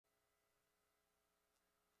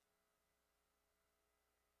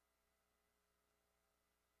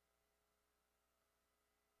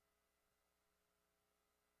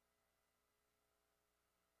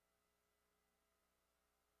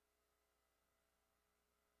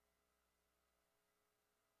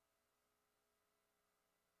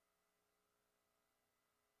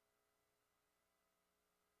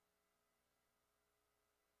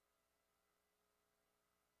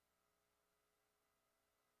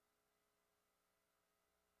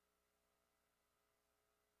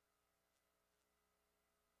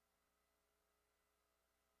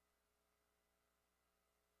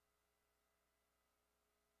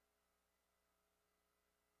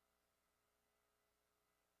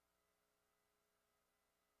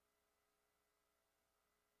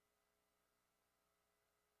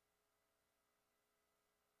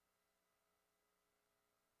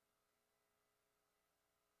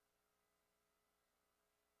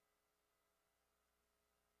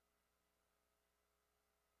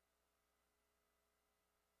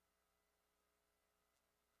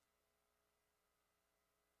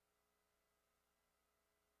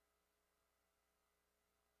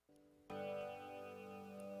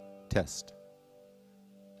Test.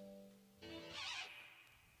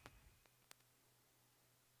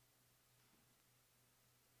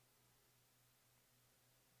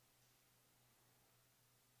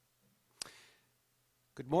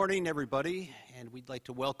 Good morning, everybody, and we'd like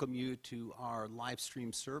to welcome you to our live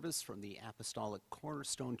stream service from the Apostolic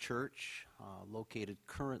Cornerstone Church, located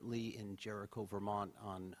currently in Jericho, Vermont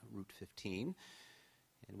on Route 15.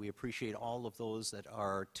 And we appreciate all of those that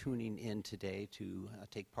are tuning in today to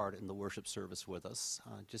take part in the worship service with us.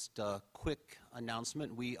 Just a quick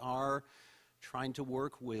announcement. We are trying to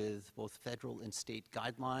work with both federal and state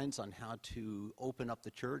guidelines on how to open up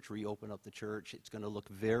the church, reopen up the church. It's going to look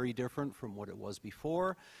very different from what it was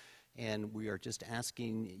before, and we are just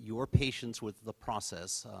asking your patience with the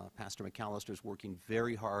process. Pastor McAllister is working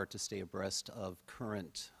very hard to stay abreast of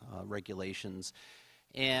current regulations.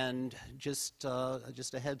 And just a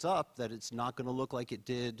heads up that it's not going to look like it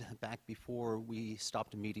did back before we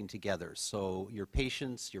stopped meeting together. So your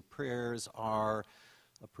patience, your prayers are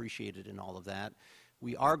appreciated in all of that.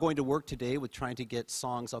 We are going to work today with trying to get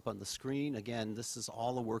songs up on the screen. Again, this is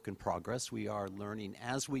all a work in progress. We are learning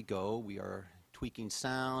as we go. We are tweaking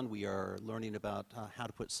sound. We are learning about how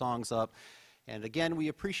to put songs up. And again, we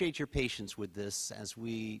appreciate your patience with this as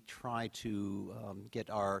we try to get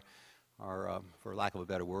our, for lack of a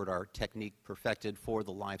better word, our technique perfected for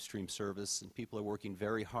the live stream service. And people are working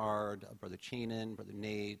very hard. Brother Chanin, Brother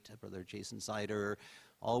Nate, Brother Jason Zeider,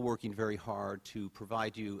 all working very hard to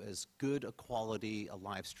provide you as good a quality a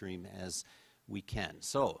live stream as we can.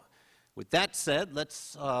 So, with that said,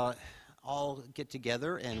 let's all get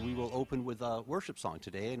together and we will open with a worship song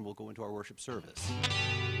today and we'll go into our worship service.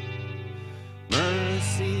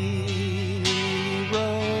 Mercy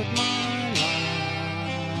wrote my life.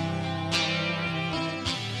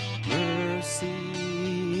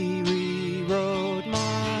 Mercy rewrote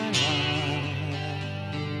my life.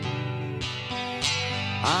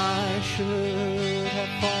 I should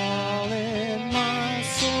have fallen, my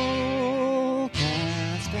soul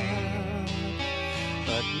cast down,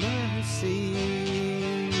 but mercy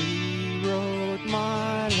rewrote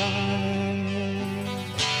my life.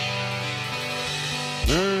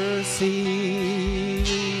 Mercy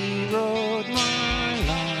rewrote my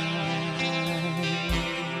life.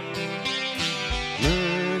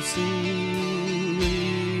 Mercy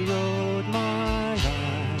rewrote my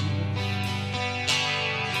life.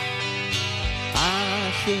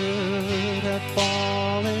 I should have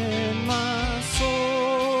fallen, my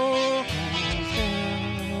soul cast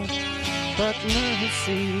down, but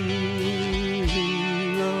mercy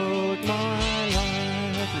rewrote my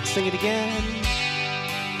life. Let's sing it again.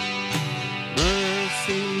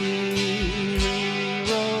 Mercy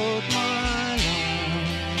rewrote my life.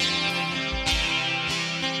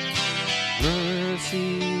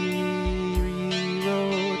 Mercy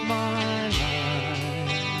rewrote my life.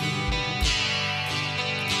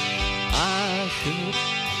 I should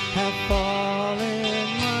have fallen,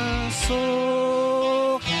 my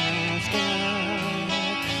soul cast down.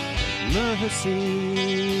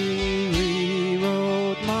 Mercy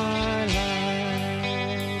rewrote my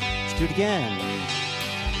life. Let's do it again.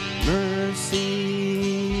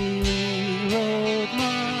 Mercy rewrote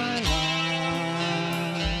my life.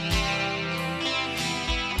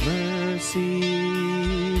 Mercy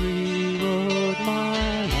rewrote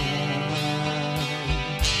my life.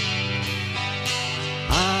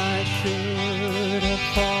 I should have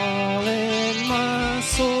fallen, my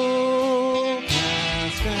soul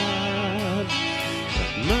cast down,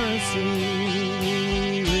 but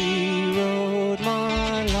mercy rewrote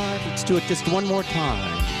my life. Let's do it just one more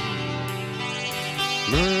time.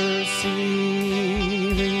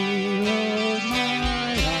 Mercy rewrote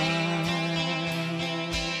my life.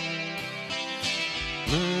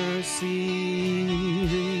 Mercy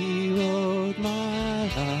rewrote my life.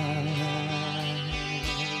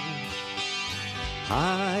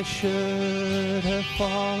 I should have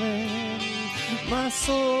fallen, my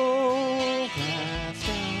soul cast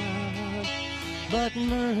down, but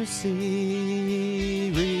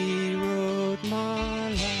mercy rewrote my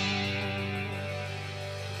life.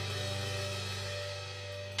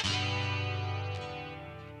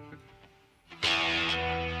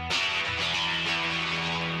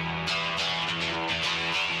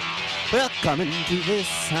 Welcome into this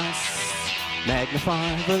house,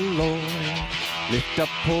 magnify the Lord, lift up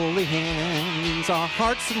holy hands, our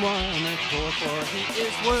hearts in one accord, for He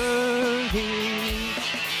is worthy,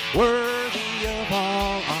 worthy of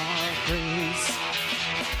all our praise.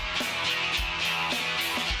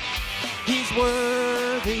 He's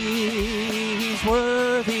worthy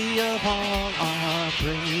of all our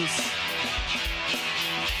praise.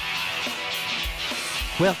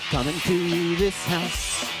 Welcome into this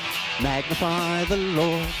house, magnify the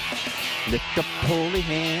Lord. Lift up holy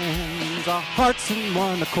hands, our hearts in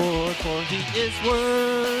one accord, for he is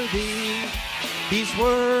worthy, he's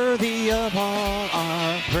worthy of all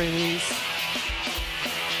our praise.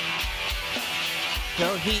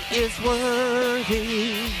 For he is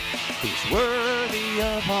worthy, he's worthy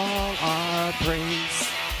of all our praise.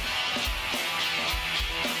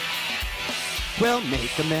 Well,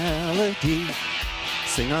 make a melody,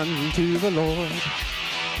 sing unto the Lord.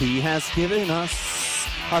 He has given us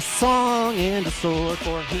a song and a sword,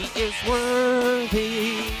 for he is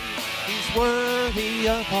worthy, he's worthy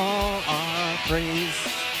of all our praise.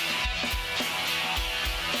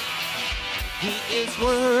 He is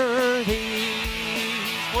worthy,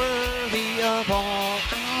 he's worthy of all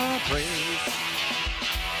our praise.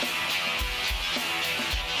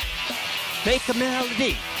 Make a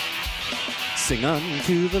melody, sing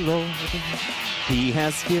unto the Lord. He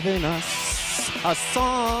has given us a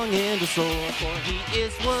song and a sword, for he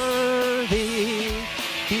is worthy,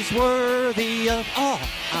 he's worthy of all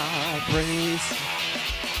our praise.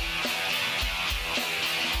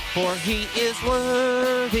 For he is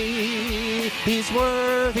worthy, he's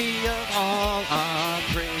worthy of all our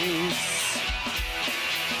praise.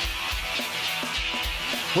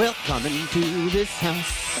 Welcome into this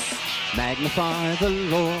house, magnify the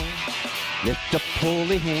Lord. Lift up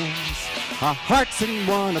holy hands, our hearts in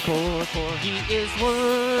one accord, for he is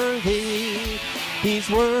worthy, he's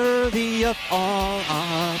worthy of all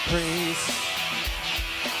our praise.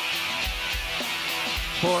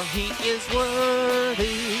 For he is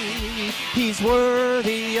worthy, he's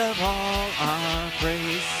worthy of all our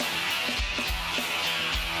praise.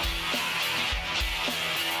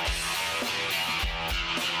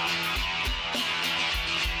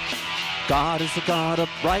 God is the God of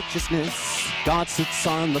righteousness, God sits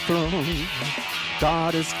on the throne.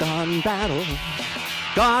 God is God in battle,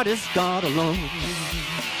 God is God alone.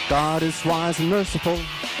 God is wise and merciful,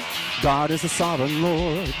 God is the sovereign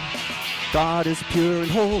Lord. God is pure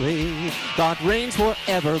and holy, God reigns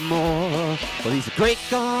forevermore. For he's a great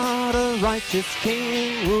God, a righteous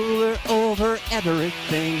King, ruler over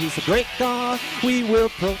everything. He's a great God, we will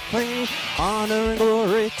proclaim honor and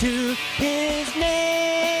glory to his name.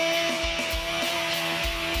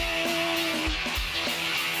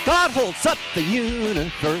 God holds up the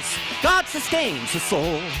universe, God sustains the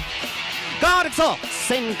soul. God exalts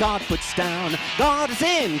and God puts down, God is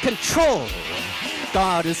in control.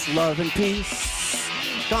 God is love and peace,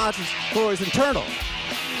 God's glory is eternal.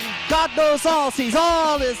 God knows all, sees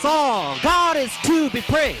all, is all. God is to be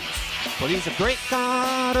praised. For he's a great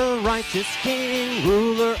God, a righteous King,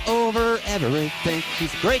 ruler over everything.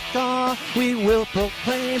 He's a great God, we will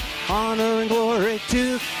proclaim honor and glory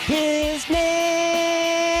to his name.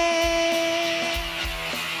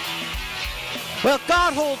 Well,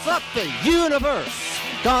 God holds up the universe,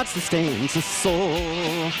 God sustains the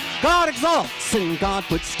soul. God exalts and God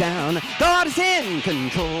puts down, God is in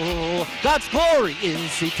control. God's glory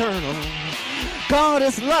is eternal. God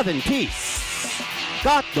is love and peace,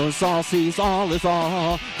 God knows all, sees all, is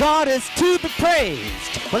all. God is to be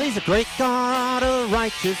praised. Well, he's a great God, a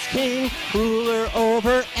righteous King, ruler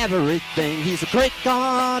over everything. He's a great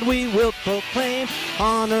God, we will proclaim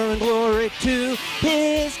honor and glory to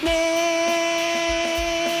his name.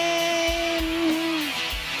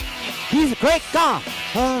 He's a great God,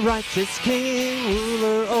 a righteous King,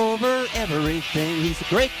 ruler over everything. He's a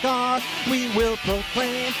great God, we will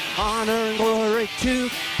proclaim honor and glory to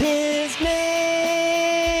his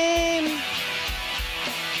name.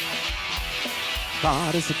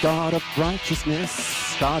 God is a God of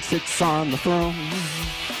righteousness, God sits on the throne.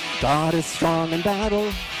 God is strong in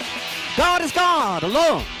battle, God is God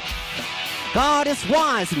alone. God is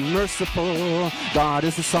wise and merciful, God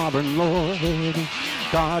is the sovereign Lord.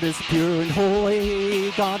 God is pure and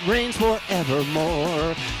holy, God reigns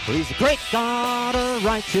forevermore. He's a great God, a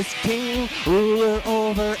righteous King, ruler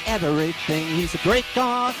over everything. He's a great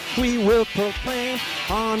God, we will proclaim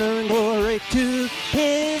honor and glory to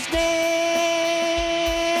his name.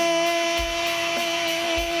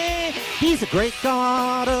 He's a great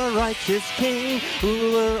God, a righteous King,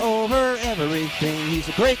 ruler over everything. He's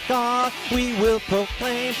a great God, we will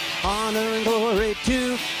proclaim honor and glory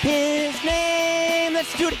to his name.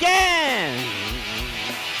 Let's do it again.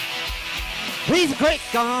 He's a great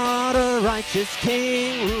God, a righteous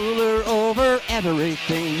King, ruler over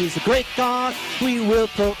everything. He's a great God, we will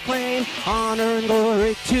proclaim honor and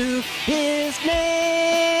glory to his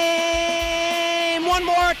name. One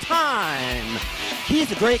more time. He's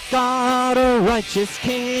a great God, a righteous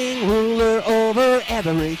King, ruler over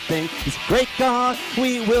everything. He's a great God,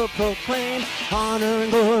 we will proclaim honor and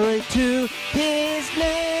glory to His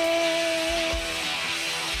name.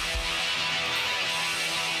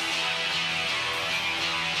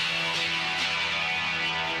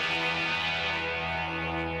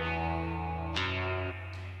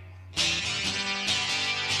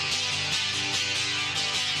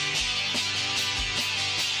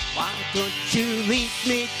 Why don't you lead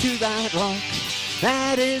me to that rock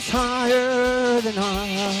that is higher than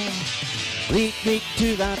I? Lead me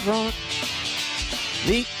to that rock.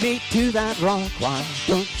 Lead me to that rock. Why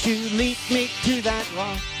don't you lead me to that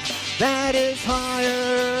rock that is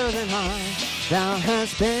higher than I? Thou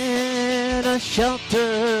hast been a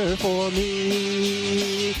shelter for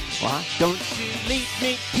me. Why don't you lead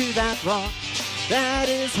me to that rock that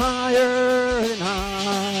is higher than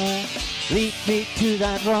I? Lead me to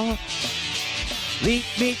that rock. Lead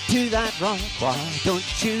me to that rock. Why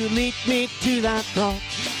don't you lead me to that rock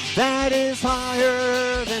that is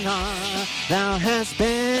higher than I? Thou hast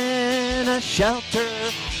been a shelter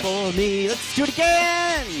for me. Let's do it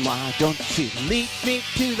again. Why don't you lead me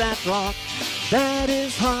to that rock that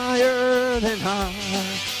is higher than I?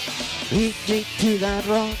 Lead me to that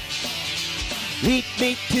rock. Lead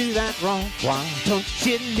me to that rock. Why don't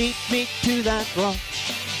you lead me to that rock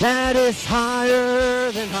that is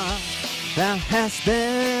higher than I? Thou hast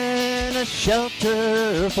been a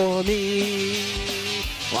shelter for me.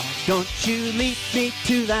 Why don't you lead me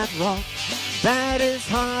to that rock that is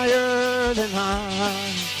higher than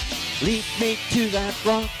I? Lead me to that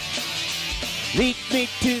rock. Lead me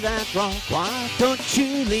to that rock. Why don't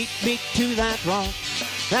you lead me to that rock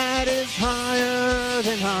that is higher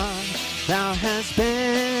than I? Thou hast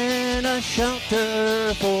been a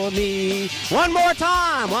shelter for me. One more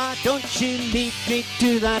time. Why don't you lead me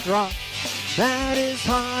to that rock that is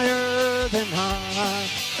higher than I?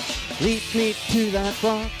 Lead me to that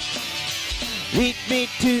rock. Lead me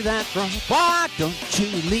to that rock. Why don't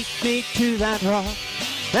you lead me to that rock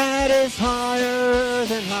that is higher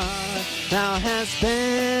than I? Thou hast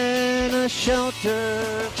been a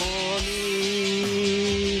shelter for me.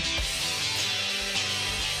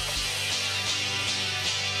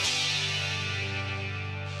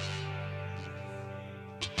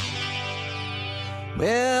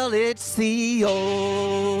 Well, it's the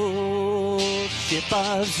old ship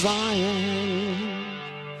of Zion.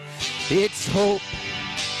 It's hope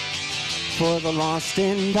for the lost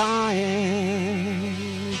and dying.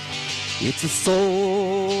 It's a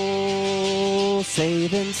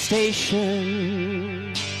soul-saving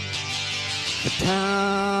station, the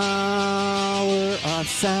tower of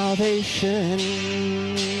salvation.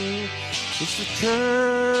 It's the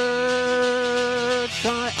church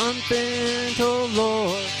triumphant, O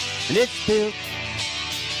Lord, and it's built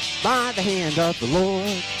by the hand of the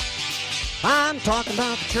Lord. I'm talking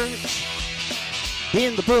about the church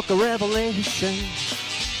in the book of Revelation.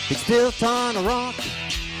 It's built on a rock.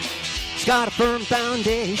 It's got a firm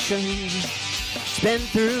foundation. It's been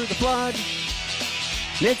through the flood.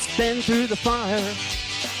 And it's been through the fire.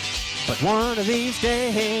 But one of these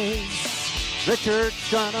days, the church's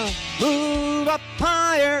gonna move up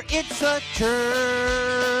higher. It's a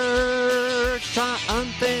church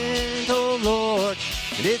triumphant, O Lord,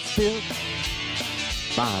 and it's built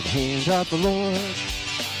by the hand of the Lord.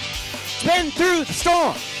 It's been through the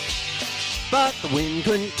storm, but the wind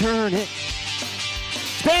couldn't turn it.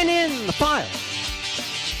 It's been in the fire,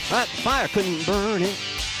 but the fire couldn't burn it.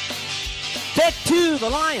 Fed to the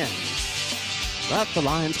lions, but the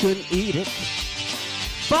lions couldn't eat it.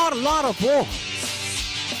 Fought a lot of wars,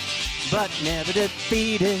 but never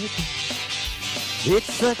defeated.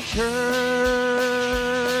 It's the church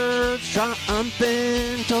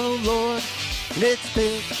triumphant, O Lord, and it's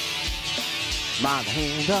built by the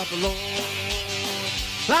hand of the Lord.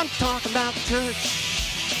 I'm talking about the church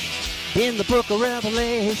in the book of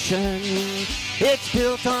Revelation. It's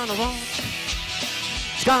built on a rock.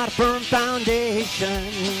 It's got a firm foundation.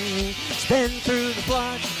 It's been through the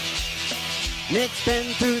flood. And it's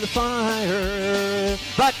been through the fire.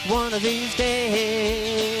 But one of these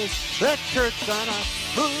days, the church's gonna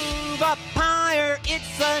move up higher.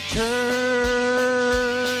 It's a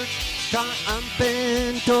church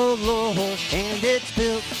triumphant, O Lord, and it's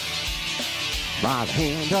built by the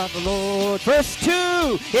hand of the Lord. Verse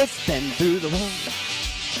 2, it's been through the flood,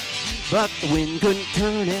 but the wind couldn't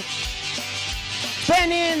turn it. It's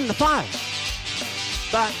been in the fire,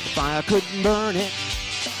 but the fire couldn't burn it.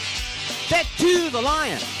 Fed to the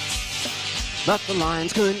lions, but the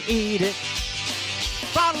lions couldn't eat it.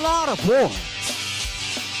 Fought a lot of wars,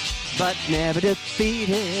 but never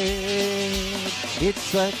defeated.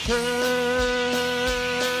 It's the church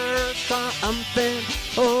triumphant,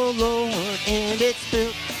 oh Lord, and it's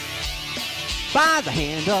built by the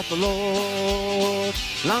hand of the Lord.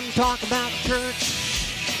 I'm talking about the church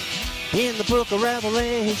in the book of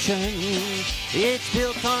Revelation. It's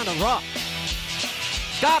built on a rock,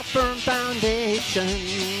 got a firm foundation.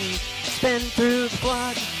 It's been through the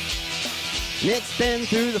flood, it's been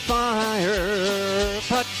through the fire,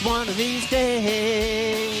 but one of these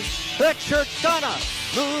days the church's gonna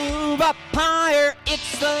move up higher.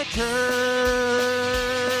 It's the church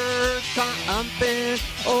triumphant,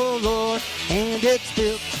 oh Lord, and it's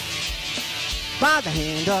built by the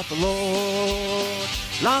hand of the Lord.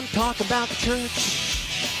 I'm talking about the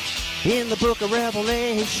church in the book of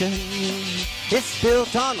Revelation. It's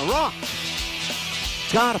built on the rock,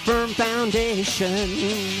 it's got a firm foundation.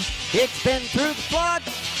 It's been through the flood,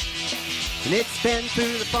 and it's been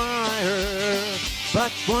through the fire,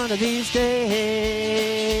 but one of these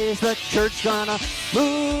days the church's gonna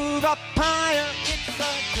move up higher. It's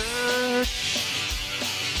the church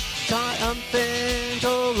triumphant,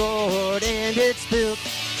 oh Lord, and it's built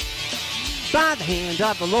by the hand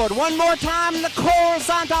of the Lord. One more time in the chorus,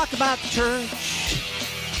 I'm talking about the church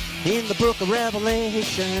in the book of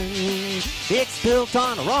Revelation. It's built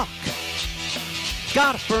on a rock,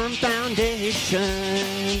 got a firm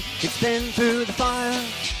foundation. It's been through the fire,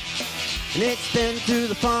 and it's been through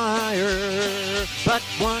the fire, but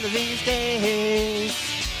one of these days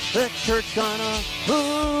the church's gonna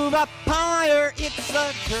move up higher. It's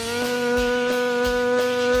the church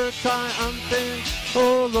triumphant,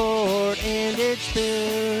 oh Lord, and it's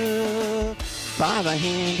built by the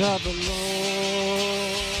hand of the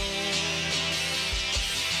Lord.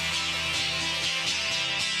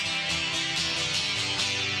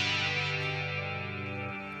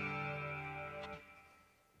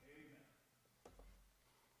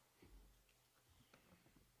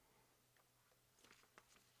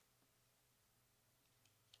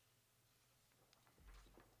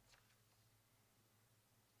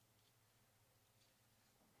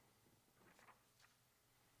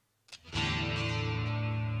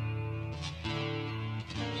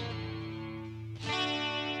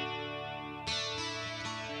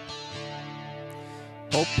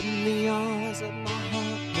 Open the eyes of my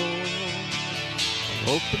heart, Lord.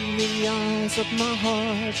 Open the eyes of my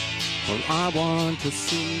heart, for I want to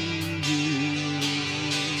see you.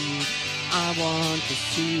 I want to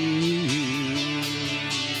see you.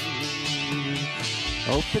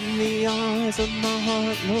 Open the eyes of my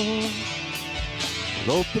heart, Lord.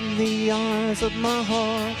 Open the eyes of my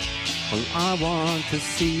heart, for I want to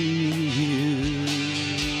see you.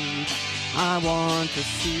 I want to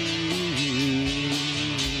see you.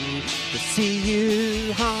 To see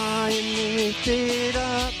you high and lifted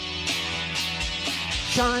up,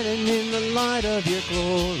 shining in the light of your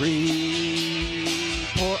glory.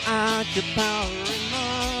 Pour out your power and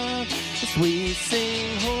love as we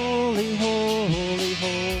sing, holy, holy,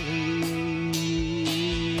 holy.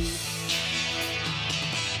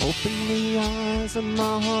 Open the eyes of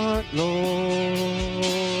my heart,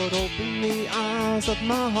 Lord. Open the eyes of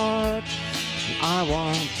my heart. I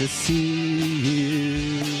want to see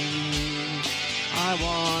you. I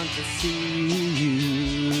want to see you.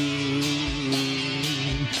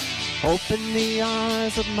 Open the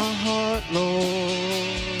eyes of my heart,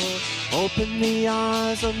 Lord. Open the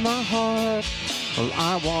eyes of my heart. Well,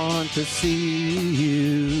 I want to see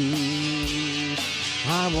you.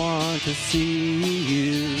 I want to see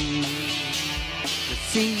you. To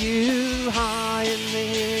see you high and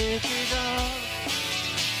lifted up,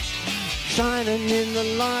 shining in the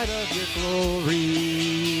light of your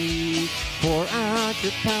glory. Pour out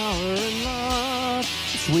your power and love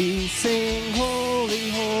as we sing, holy,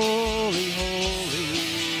 holy, holy.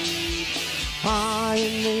 High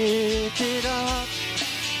and lifted up,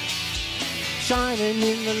 shining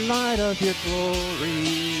in the light of your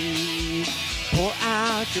glory. Pour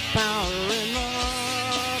out your power and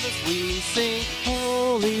love as we sing,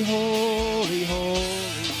 holy, holy, holy.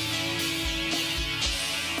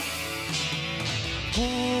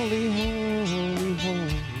 Holy, holy,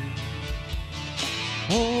 holy.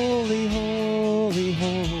 Holy, holy,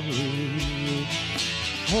 holy.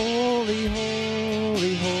 Holy,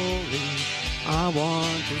 holy, holy. I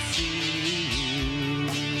want to see you.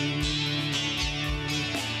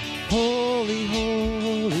 Holy,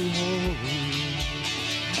 holy, holy.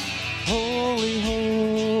 Holy,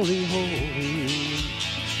 holy, holy.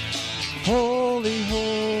 Holy,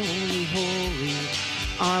 holy, holy.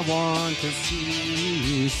 I want to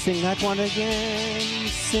see you. Sing that one again.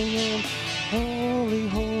 Sing it. Holy,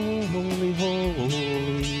 holy,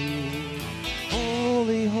 holy.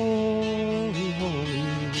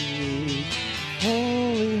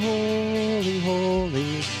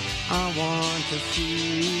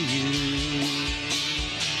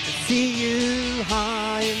 see you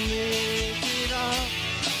high and lifted up,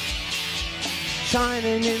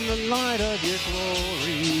 shining in the light of your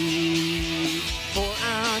glory. Pour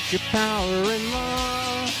out your power and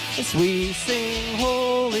love as we sing,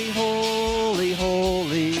 holy, holy,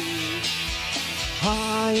 holy.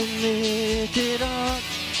 High and lifted up,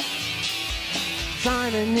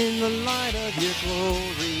 shining in the light of your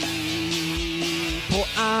glory. Pour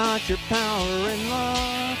out your power and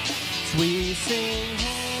love as we sing,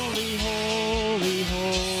 holy, holy,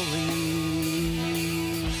 holy.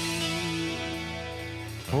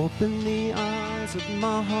 Open the eyes of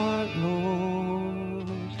my heart, Lord.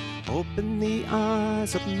 Open the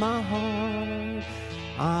eyes of my heart.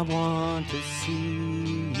 I want to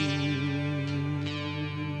see you.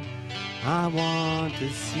 I want to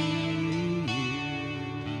see you.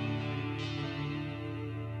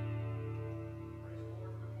 Praise the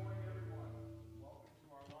Lord. Good morning, everyone. Welcome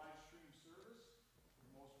to our live stream service.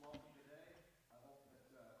 You're most welcome today. I hope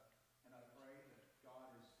that, and I pray that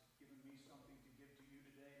God has given me something to give to you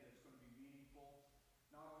today that's going to be meaningful,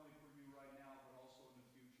 not only for you right now, but also in the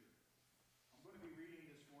future. I'm going to be reading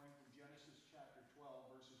this morning from Genesis chapter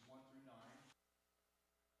 12, verses 1 through 9.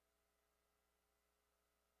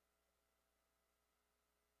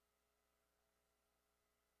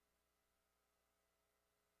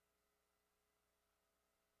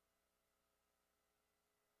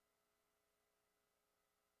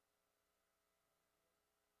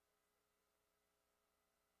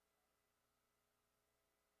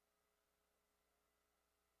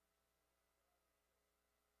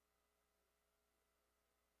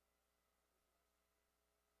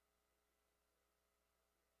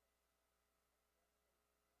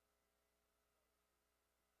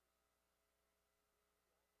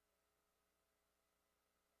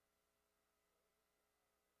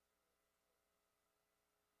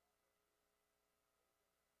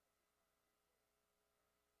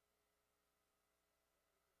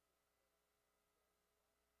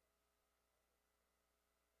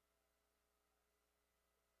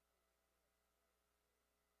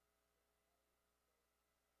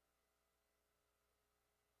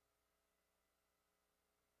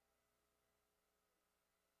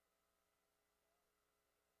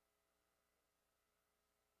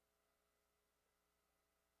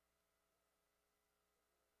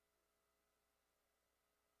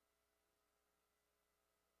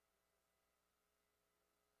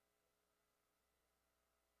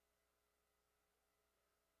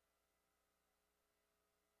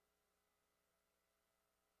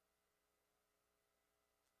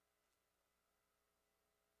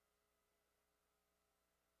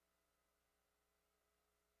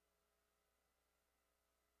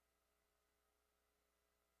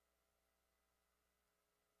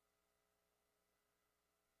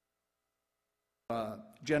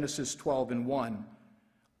 Genesis 12 and 1,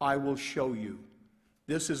 I will show you.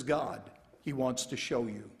 This is God. He wants to show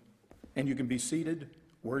you. And you can be seated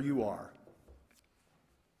where you are.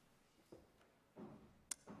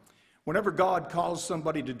 Whenever God calls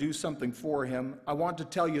somebody to do something for him, I want to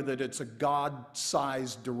tell you that it's a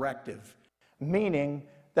God-sized directive, meaning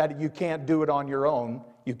that you can't do it on your own.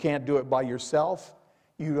 You can't do it by yourself.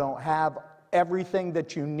 You don't have everything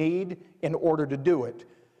that you need in order to do it.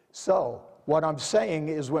 So, what I'm saying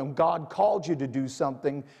is when God called you to do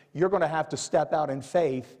something, you're going to have to step out in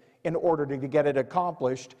faith in order to get it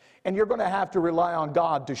accomplished. And you're going to have to rely on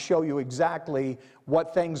God to show you exactly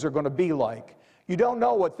what things are going to be like. You don't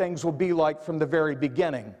know what things will be like from the very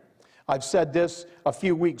beginning. I've said this a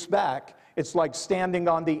few weeks back. It's like standing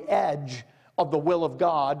on the edge of the will of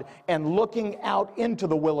God and looking out into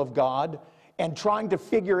the will of God and trying to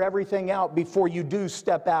figure everything out before you do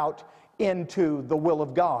step out into the will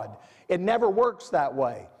of God. It never works that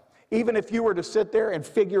way. Even if you were to sit there and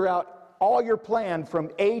figure out all your plan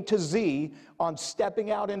from A to Z on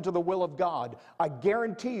stepping out into the will of God, I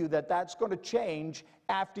guarantee you that that's going to change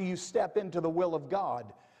after you step into the will of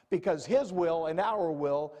God, because His will and our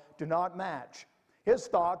will do not match. His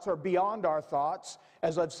thoughts are beyond our thoughts.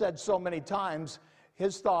 As I've said so many times,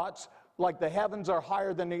 His thoughts, like the heavens are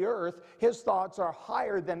higher than the earth, His thoughts are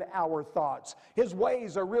higher than our thoughts. His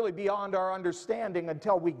ways are really beyond our understanding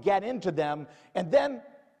until we get into them. And then,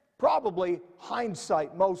 probably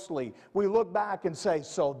hindsight mostly, we look back and say,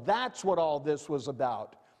 so that's what all this was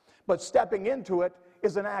about. But stepping into it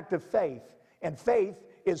is an act of faith. And faith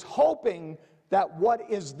is hoping that what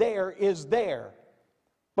is there,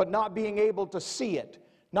 but not being able to see it,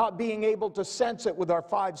 not being able to sense it with our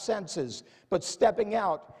five senses, but stepping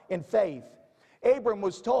out in faith. Abram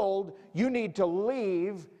was told, you need to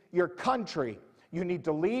leave your country. You need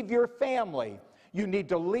to leave your family. You need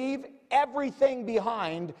to leave everything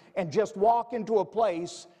behind and just walk into a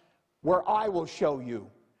place where I will show you.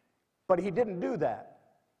 But he didn't do that.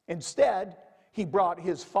 Instead, he brought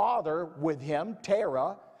his father with him,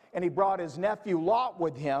 Terah, and he brought his nephew Lot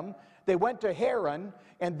with him. They went to Haran,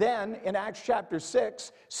 and then in Acts chapter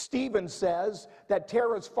 6, Stephen says that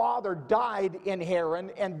Terah's father died in Haran,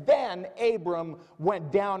 and then Abram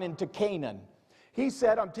went down into Canaan. He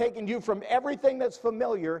said, I'm taking you from everything that's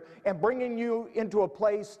familiar and bringing you into a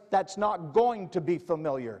place that's not going to be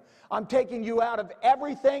familiar. I'm taking you out of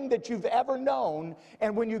everything that you've ever known,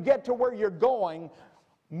 and when you get to where you're going,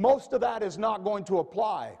 most of that is not going to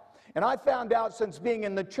apply. And I found out since being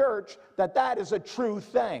in the church that that is a true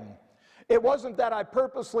thing. It wasn't that I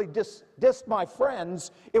purposely dissed my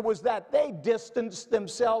friends, it was that they distanced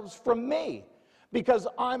themselves from me because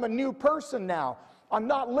I'm a new person now. I'm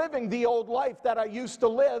not living the old life that I used to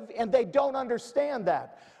live, and they don't understand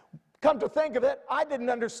that. Come to think of it, I didn't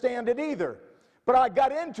understand it either. But I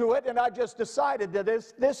got into it, and I just decided that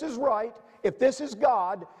this is right. If this is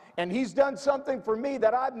God, and He's done something for me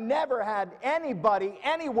that I've never had anybody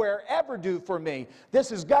anywhere ever do for me,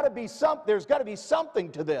 there's got to be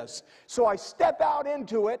something to this. So I step out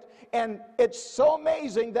into it, and it's so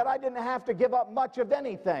amazing that I didn't have to give up much of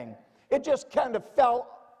anything. It just kind of fell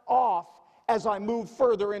off as I moved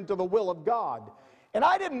further into the will of God. And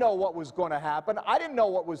I didn't know what was going to happen. I didn't know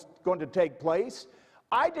what was going to take place.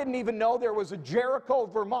 I didn't even know there was a Jericho,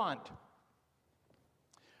 Vermont.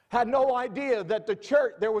 Had no idea that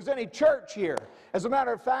there was any church here. As a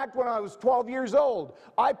matter of fact, when I was 12 years old,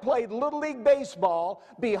 I played Little League Baseball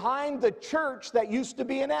behind the church that used to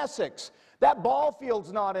be in Essex. That ball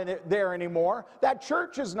field's not there anymore. That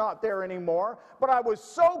church is not there anymore. But I was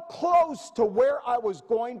so close to where I was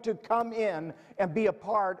going to come in and be a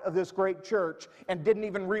part of this great church and didn't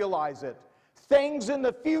even realize it. Things in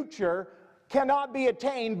the future cannot be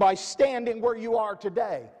attained by standing where you are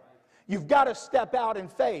today. You've got to step out in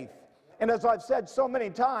faith. And as I've said so many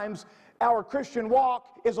times, our Christian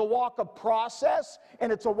walk is a walk of process,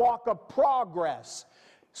 and it's a walk of progress.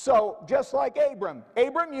 So just like Abram,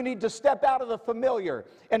 you need to step out of the familiar.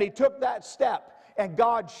 And he took that step, and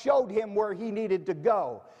God showed him where he needed to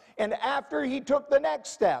go. And after he took the next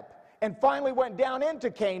step and finally went down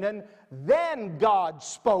into Canaan, then God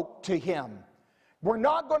spoke to him. We're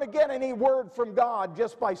not going to get any word from God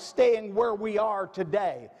just by staying where we are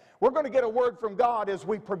today. We're going to get a word from God as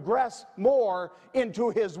we progress more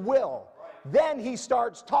into His will. Then He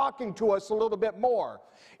starts talking to us a little bit more.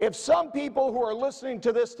 If some people who are listening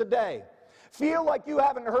to this today feel like you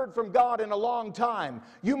haven't heard from God in a long time,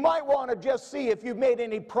 you might want to just see if you've made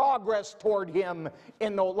any progress toward Him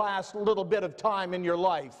in the last little bit of time in your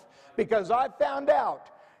life. Because I've found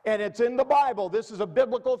out, and it's in the Bible, this is a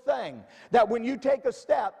biblical thing, that when you take a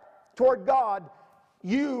step toward God,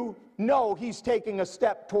 you know He's taking a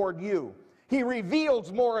step toward you. He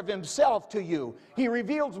reveals more of Himself to you. He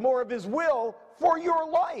reveals more of His will for your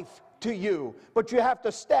life to you. But you have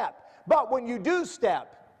to step. But when you do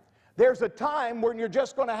step, there's a time when you're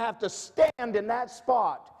just going to have to stand in that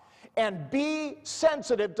spot and be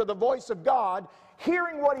sensitive to the voice of God,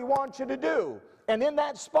 hearing what He wants you to do. And in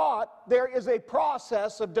that spot, there is a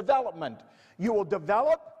process of development. You will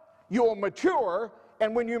develop, you will mature,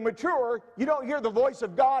 and when you mature, you don't hear the voice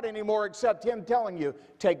of God anymore except Him telling you,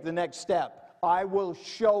 take the next step. I will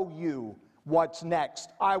show you what's next.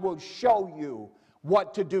 I will show you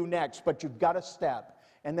what to do next, but you've got to step.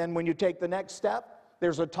 And then when you take the next step,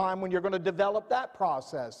 there's a time when you're going to develop that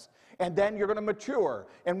process. And then you're going to mature.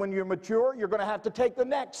 And when you mature, you're going to have to take the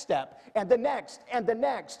next step, and the next, and the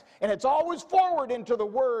next. And it's always forward into the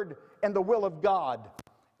Word and the will of God.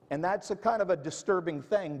 And that's a kind of a disturbing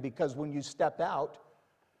thing, because when you step out,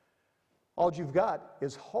 all you've got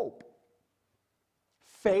is hope.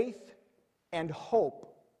 Faith and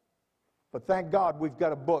hope. But thank God we've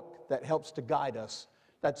got a book that helps to guide us,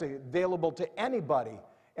 that's available to anybody.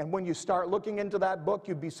 And when you start looking into that book,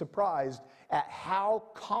 you'd be surprised at how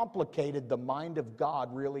complicated the mind of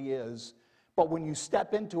God really is. But when you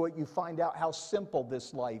step into it, you find out how simple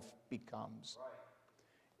this life becomes.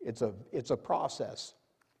 It's a process.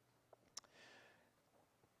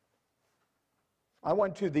 I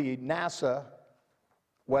went to the NASA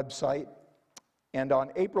website, and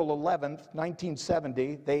on April 11th,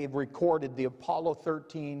 1970, they recorded the Apollo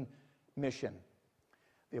 13 mission.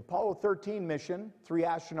 The Apollo 13 mission, 3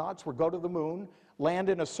 astronauts would go to the moon, land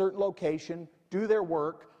in a certain location, do their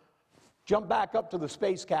work, jump back up to the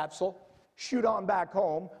space capsule, shoot on back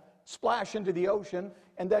home, splash into the ocean,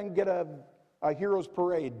 and then get a hero's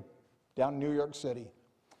parade down in New York City.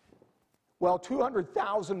 Well,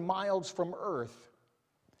 200,000 miles from Earth,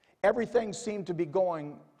 everything seemed to be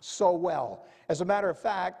going so well. As a matter of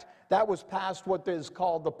fact, that was past what is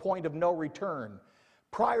called the point of no return.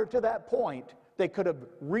 Prior to that point, they could have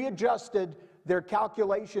readjusted their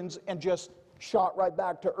calculations and just shot right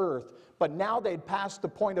back to Earth. But now they'd passed the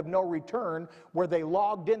point of no return where they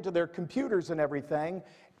logged into their computers and everything,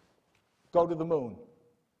 go to the moon.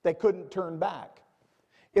 They couldn't turn back.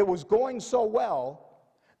 It was going so well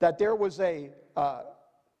that there was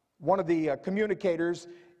one of the communicators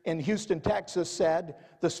in Houston, Texas said,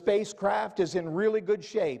 the spacecraft is in really good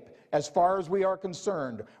shape as far as we are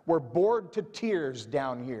concerned. We're bored to tears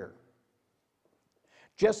down here.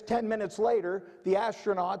 Just 10 minutes later, the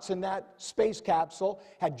astronauts in that space capsule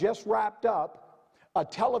had just wrapped up a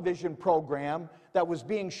television program that was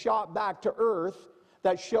being shot back to Earth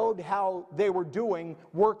that showed how they were doing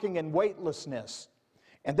working in weightlessness.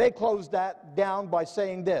 And they closed that down by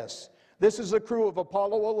saying this: "This is the crew of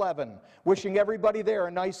Apollo 11, wishing everybody there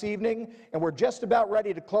a nice evening, and we're just about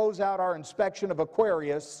ready to close out our inspection of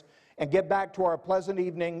Aquarius and get back to our pleasant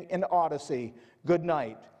evening in Odyssey. Good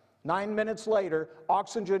night." 9 minutes later,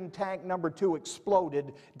 oxygen tank number 2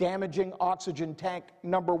 exploded, damaging oxygen tank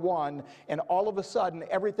number 1, and all of a sudden,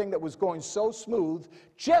 everything that was going so smooth,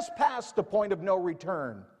 just past the point of no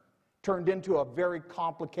return, turned into a very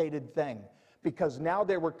complicated thing, because now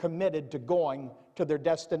they were committed to going to their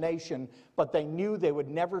destination, but they knew they would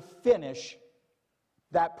never finish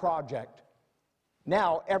that project.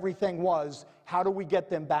 Now everything was, how do we get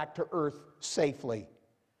them back to Earth safely?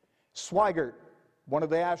 Swigert, one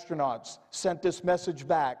of the astronauts, sent this message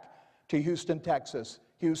back to Houston, Texas.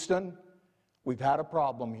 "Houston, we've had a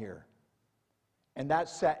problem here." And that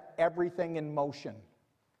set everything in motion.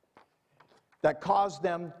 That caused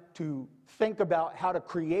them to think about how to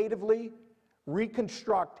creatively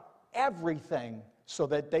reconstruct everything so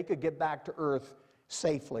that they could get back to Earth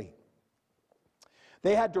safely.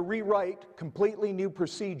 They had to rewrite completely new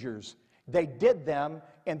procedures. They did them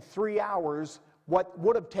in 3 hours, what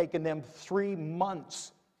would have taken them 3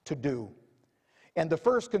 months to do. And the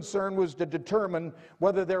first concern was to determine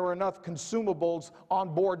whether there were enough consumables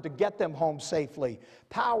on board to get them home safely.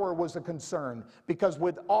 Power was a concern, because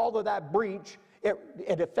with all of that breach,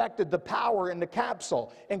 it affected the power in the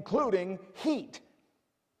capsule, including heat.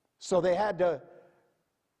 So they had to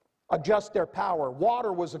adjust their power.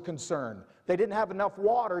 Water was a concern. They didn't have enough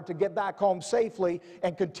water to get back home safely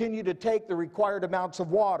and continue to take the required amounts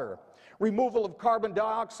of water. Removal of carbon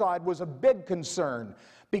dioxide was a big concern,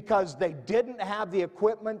 because they didn't have the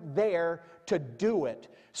equipment there to do it.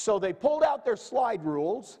 So they pulled out their slide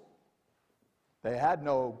rules. They had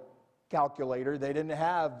no calculator. They didn't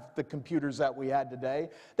have the computers that we had today.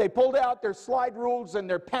 They pulled out their slide rules and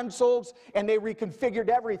their pencils, and they reconfigured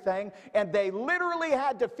everything, and they literally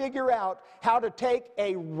had to figure out how to take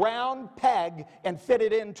a round peg and fit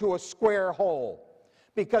it into a square hole,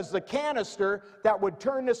 because the canister that would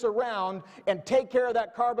turn this around and take care of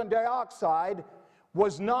that carbon dioxide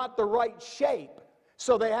was not the right shape.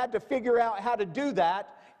 So they had to figure out how to do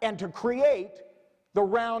that and to create the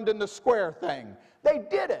round and the square thing. They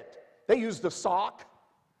did it. They used a sock.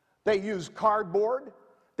 They used cardboard.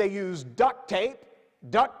 They used duct tape.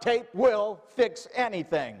 Duct tape will fix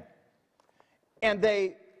anything. And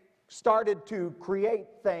they started to create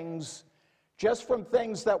things just from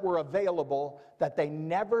things that were available that they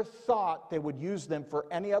never thought they would use them for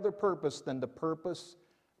any other purpose than the purpose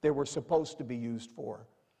they were supposed to be used for.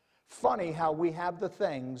 Funny how we have the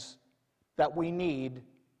things that we need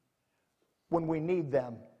when we need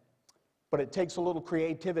them, but it takes a little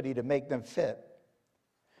creativity to make them fit.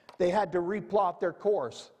 They had to replot their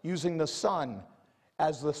course using the sun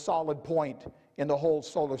as the solid point in the whole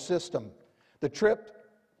solar system. The trip,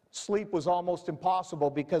 sleep was almost impossible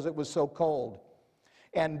because it was so cold.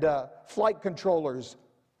 And flight controllers,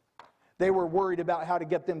 they were worried about how to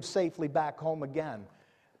get them safely back home again.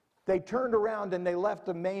 They turned around and they left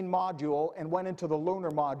the main module and went into the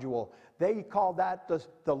lunar module. They called that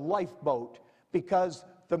the lifeboat, because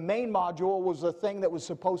the main module was the thing that was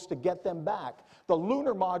supposed to get them back. The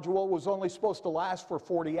lunar module was only supposed to last for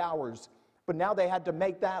 40 hours, but now they had to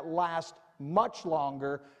make that last much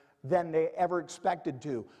longer than they ever expected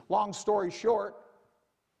to. Long story short,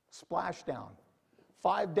 splashdown.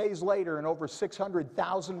 5 days later, and over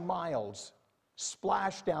 600,000 miles,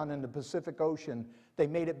 splashdown in the Pacific Ocean, they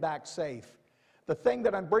made it back safe. The thing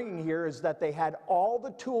that I'm bringing here is that they had all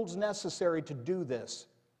the tools necessary to do this,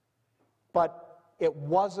 but it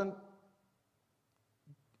wasn't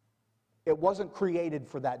created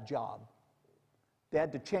for that job. They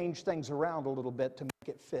had to change things around a little bit to make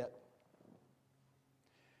it fit.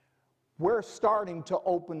 We're starting to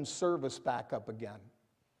open service back up again,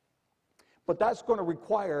 but that's going to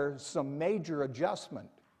require some major adjustment.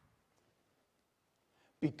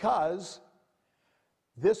 Because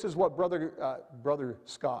this is what Brother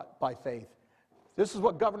Scott, by faith, this is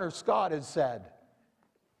what Governor Scott has said.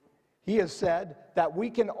 He has said that we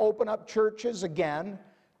can open up churches again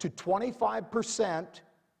to 25%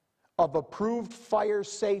 of approved fire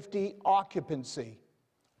safety occupancy,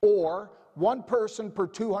 or one person per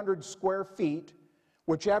 200 square feet,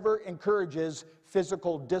 whichever encourages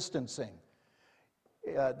physical distancing.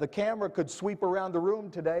 The camera could sweep around the room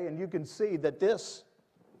today, and you can see that this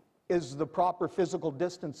is the proper physical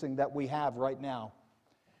distancing that we have right now.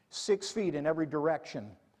 6 feet in every direction.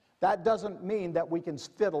 That doesn't mean that we can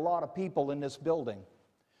fit a lot of people in this building.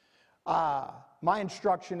 My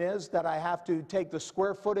instruction is that I have to take the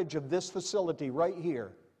square footage of this facility right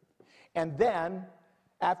here, and then,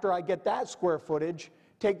 after I get that square footage,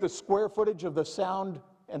 take the square footage of the sound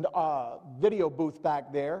and video booth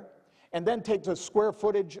back there, and then take the square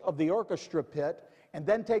footage of the orchestra pit, and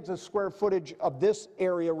then take the square footage of this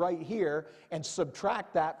area right here and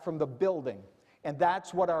subtract that from the building. And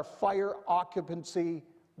that's what our fire occupancy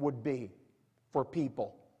would be for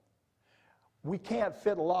people. We can't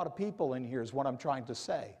fit a lot of people in here is what I'm trying to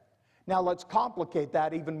say. Now let's complicate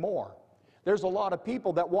that even more. There's a lot of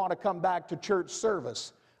people that want to come back to church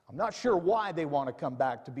service. I'm not sure why they want to come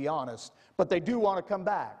back, to be honest, but they do want to come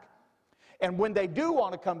back. And when they do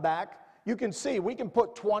want to come back, you can see we can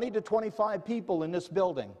put 20 to 25 people in this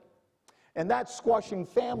building. And that's squashing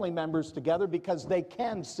family members together because they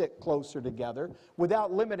can sit closer together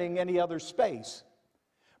without limiting any other space.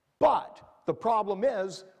 But the problem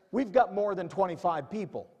is we've got more than 25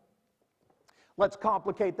 people. Let's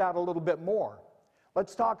complicate that a little bit more.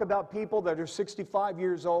 Let's talk about people that are 65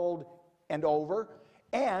 years old and over,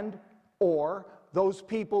 and or those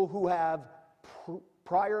people who have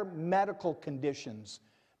prior medical conditions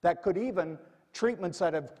that could even, treatments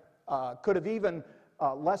that have, could have even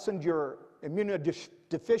lessened your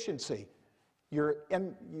immunodeficiency, your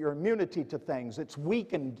immunity to things. It's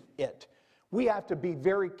weakened it. We have to be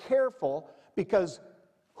very careful because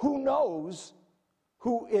who knows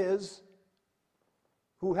who has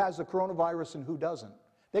the coronavirus and who doesn't?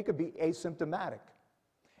 They could be asymptomatic.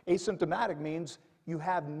 Asymptomatic means you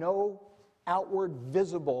have no outward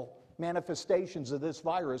visible manifestations of this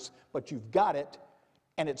virus, but you've got it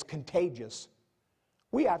and it's contagious.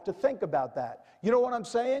 We have to think about that. You know what I'm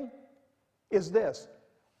saying? Is this.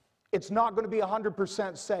 It's not going to be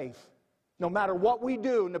 100% safe. No matter what we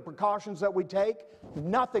do and the precautions that we take,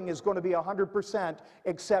 nothing is going to be 100%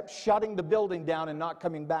 except shutting the building down and not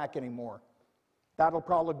coming back anymore. That'll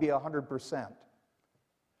probably be 100%.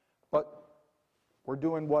 But we're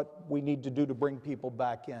doing what we need to do to bring people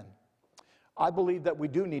back in. I believe that we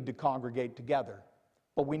do need to congregate together,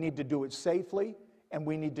 but we need to do it safely, and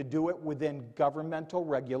we need to do it within governmental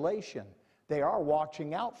regulation. They are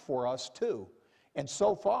watching out for us too. And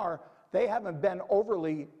so far, they haven't been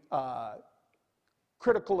overly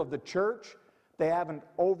critical of the church. They haven't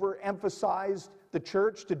overemphasized the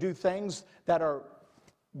church to do things that are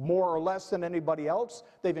more or less than anybody else.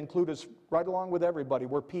 They've included us right along with everybody.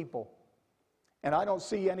 We're people. And I don't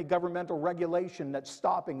see any governmental regulation that's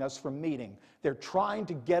stopping us from meeting. They're trying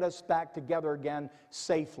to get us back together again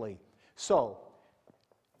safely. So,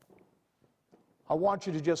 I want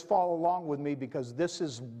you to just follow along with me because this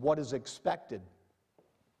is what is expected.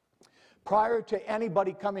 Prior to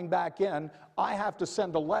anybody coming back in, I have to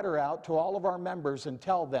send a letter out to all of our members and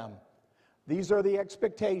tell them, these are the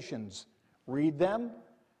expectations. Read them,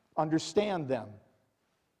 understand them,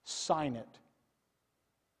 sign it.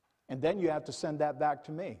 And then you have to send that back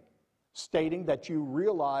to me, stating that you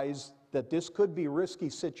realize that this could be a risky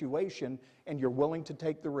situation and you're willing to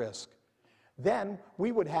take the risk. Then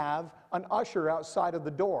we would have an usher outside of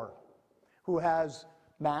the door who has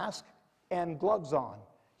mask and gloves on.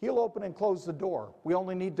 He'll open and close the door. We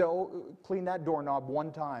only need to clean that doorknob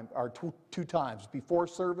one time, or two times, before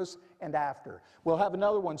service and after. We'll have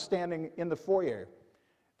another one standing in the foyer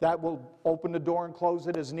that will open the door and close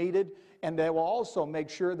it as needed, and they will also make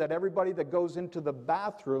sure that everybody that goes into the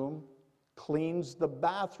bathroom cleans the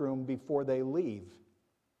bathroom before they leave.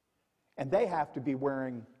 And they have to be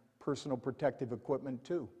wearing personal protective equipment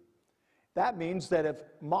too. That means that if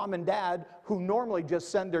mom and dad, who normally just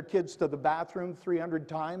send their kids to the bathroom 300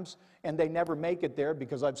 times, and they never make it there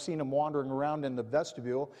because I've seen them wandering around in the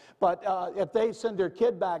vestibule, but if they send their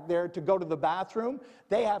kid back there to go to the bathroom,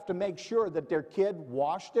 they have to make sure that their kid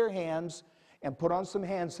washed their hands and put on some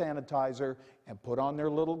hand sanitizer and put on their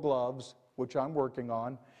little gloves, which I'm working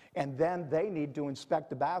on, and then they need to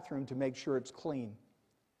inspect the bathroom to make sure it's clean.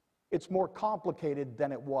 It's more complicated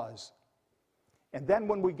than it was. And then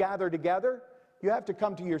when we gather together, you have to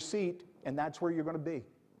come to your seat, and that's where you're going to be.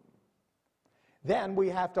 Then we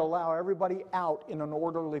have to allow everybody out in an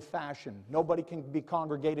orderly fashion. Nobody can be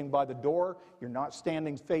congregating by the door. You're not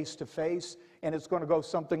standing face to face. And it's going to go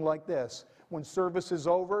something like this. When service is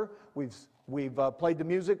over, we've played the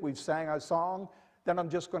music, we've sang our song. Then I'm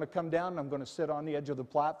just going to come down and I'm going to sit on the edge of the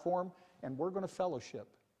platform and we're going to fellowship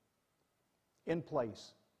in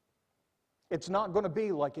place. It's not going to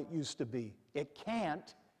be like it used to be. It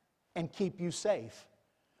can't and keep you safe.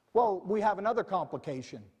 Well, we have another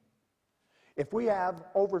complication. If we have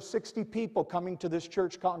over 60 people coming to this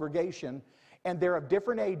church congregation and they're of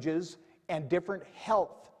different ages and different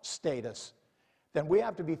health status, then we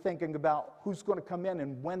have to be thinking about who's going to come in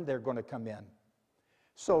and when they're going to come in.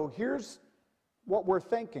 So here's what we're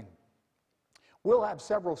thinking. We'll have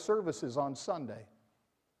several services on Sunday.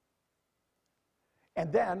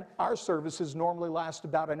 And then our services normally last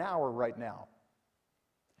about an hour right now.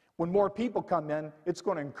 When more people come in, it's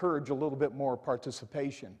going to encourage a little bit more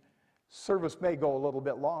participation. Service may go a little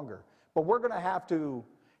bit longer. But we're going to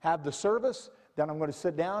have the service, then I'm going to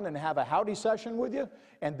sit down and have a howdy session with you,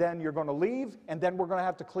 and then you're going to leave, and then we're going to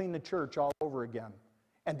have to clean the church all over again.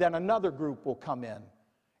 And then another group will come in,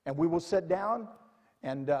 and we will sit down,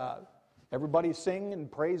 and everybody sing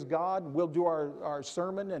and praise God, and we'll do our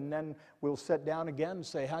sermon, and then we'll sit down again and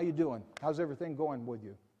say, how you doing? How's everything going with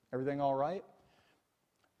you? Everything all right?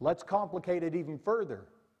 Let's complicate it even further.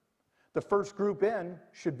 The first group in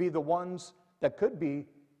should be the ones that could be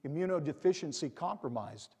immunodeficiency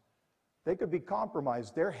compromised. They could be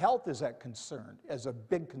compromised. Their health is a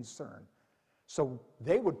big concern. So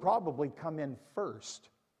they would probably come in first.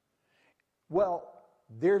 Well,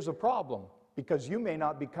 there's a problem because you may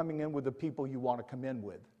not be coming in with the people you want to come in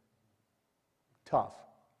with. Tough.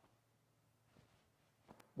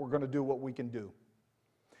 We're going to do what we can do.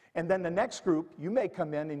 And then the next group, you may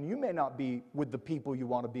come in and you may not be with the people you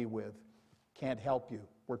want to be with. Can't help you.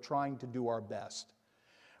 We're trying to do our best.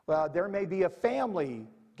 Well, there may be a family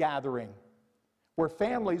gathering where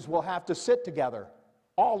families will have to sit together,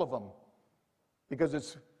 all of them, because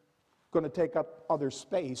it's going to take up other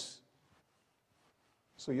space.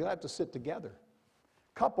 So you'll have to sit together.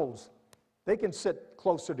 Couples, they can sit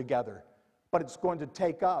closer together, but it's going to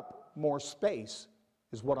take up more space,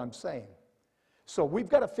 is what I'm saying. So we've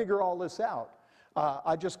got to figure all this out.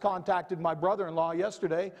 I just contacted my brother-in-law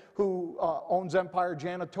yesterday who owns Empire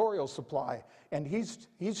Janitorial Supply, and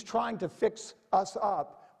he's trying to fix us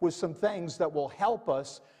up with some things that will help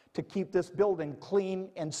us to keep this building clean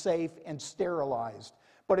and safe and sterilized.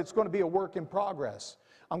 But it's going to be a work in progress.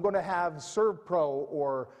 I'm going to have ServPro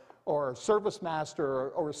or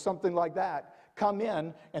ServiceMaster or something like that come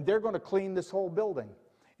in, and they're going to clean this whole building.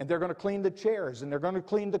 And they're going to clean the chairs, and they're going to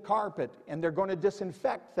clean the carpet, and they're going to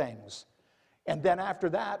disinfect things. And then after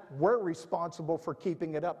that, we're responsible for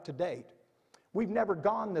keeping it up to date. We've never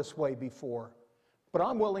gone this way before, but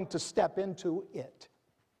I'm willing to step into it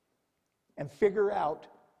and figure out,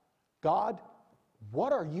 God,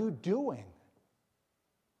 what are you doing?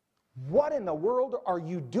 What in the world are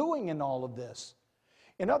you doing in all of this?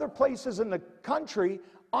 In other places in the country,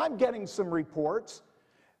 I'm getting some reports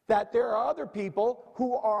that there are other people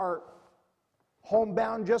who are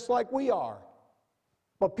homebound just like we are.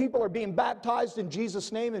 But people are being baptized in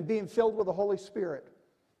Jesus' name and being filled with the Holy Spirit.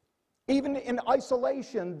 Even in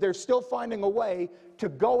isolation, they're still finding a way to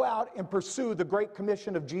go out and pursue the Great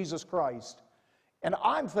Commission of Jesus Christ. And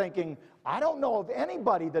I'm thinking, I don't know of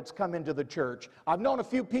anybody that's come into the church. I've known a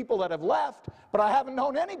few people that have left, but I haven't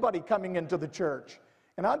known anybody coming into the church.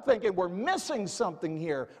 And I'm thinking we're missing something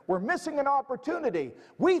here. We're missing an opportunity.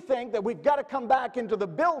 We think that we've got to come back into the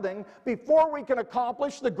building before we can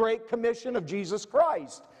accomplish the Great Commission of Jesus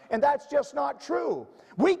Christ. And that's just not true.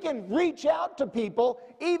 We can reach out to people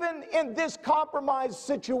even in this compromised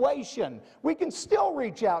situation. We can still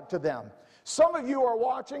reach out to them. Some of you are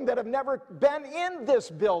watching that have never been in this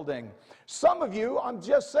building. Some of you, I'm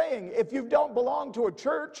just saying, if you don't belong to a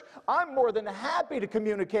church, I'm more than happy to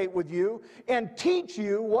communicate with you and teach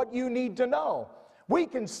you what you need to know. We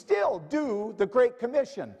can still do the Great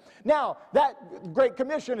Commission. Now, that Great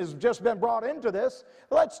Commission has just been brought into this.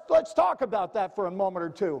 Let's talk about that for a moment or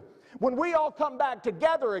two. When we all come back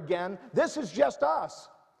together again, this is just us.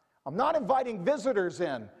 I'm not inviting visitors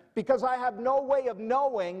in because I have no way of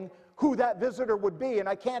knowing who that visitor would be, and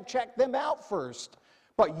I can't check them out first.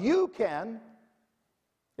 But you can.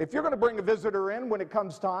 If you're going to bring a visitor in when it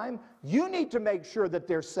comes time, you need to make sure that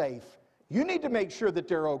they're safe. You need to make sure that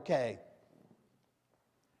they're okay.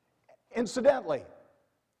 Incidentally,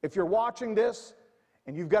 if you're watching this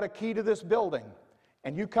and you've got a key to this building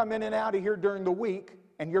and you come in and out of here during the week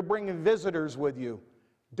and you're bringing visitors with you,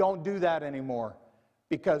 don't do that anymore,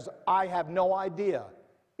 because I have no idea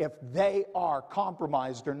if they are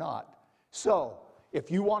compromised or not. So, if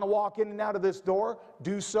you want to walk in and out of this door,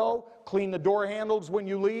 do so. Clean the door handles when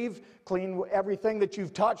you leave. Clean everything that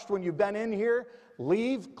you've touched when you've been in here.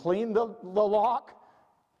 Leave, clean the lock.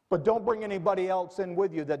 But don't bring anybody else in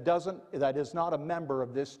with you that is not a member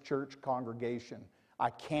of this church congregation. I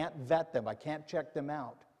can't vet them. I can't check them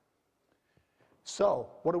out. So,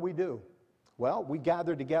 what do? Well, we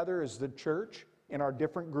gather together as the church in our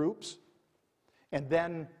different groups. And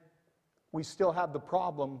then we still have the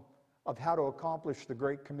problem of how to accomplish the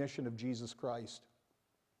Great Commission of Jesus Christ.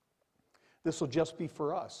 This will just be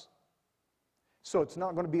for us. So it's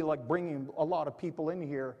not going to be like bringing a lot of people in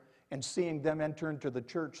here and seeing them enter into the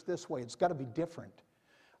church this way. It's got to be different.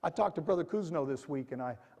 I talked to Brother Kuzno this week, and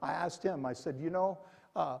I asked him, I said,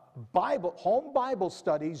 home Bible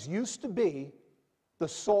studies used to be the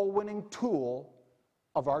soul-winning tool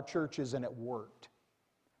of our churches, and it worked.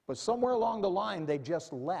 But somewhere along the line, they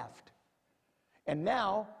just left. And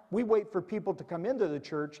now, we wait for people to come into the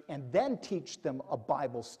church and then teach them a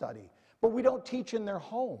Bible study. But we don't teach in their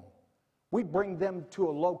home. We bring them to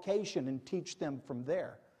a location and teach them from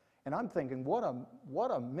there. And I'm thinking, what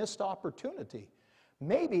a missed opportunity.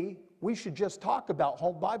 Maybe we should just talk about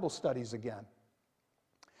home Bible studies again.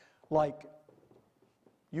 Like,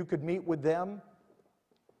 you could meet with them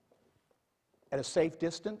at a safe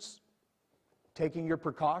distance, taking your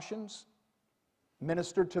precautions,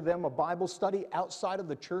 minister to them a Bible study outside of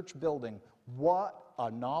the church building. What a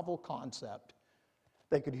novel concept.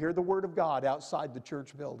 They could hear the Word of God outside the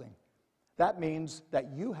church building. That means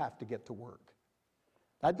that you have to get to work.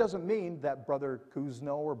 That doesn't mean that Brother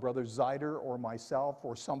Kuzno or Brother Zeider or myself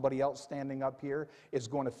or somebody else standing up here is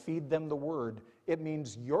going to feed them the Word. It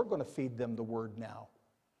means you're going to feed them the Word now.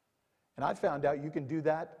 And I found out you can do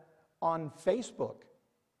that on Facebook.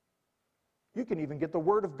 You can even get the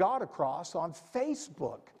Word of God across on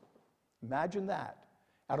Facebook. Imagine that.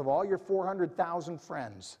 Out of all your 400,000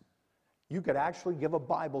 friends, you could actually give a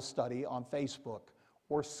Bible study on Facebook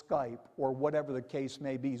or Skype or whatever the case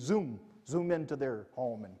may be. Zoom into their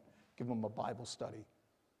home and give them a Bible study.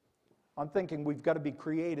 I'm thinking we've got to be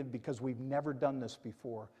creative because we've never done this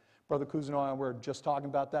before. Brother Kuzno and I were just talking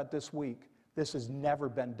about that this week. This has never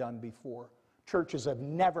been done before. Churches have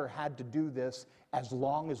never had to do this as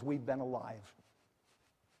long as we've been alive.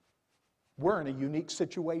 We're in a unique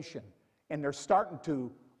situation, and they're starting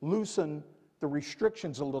to loosen the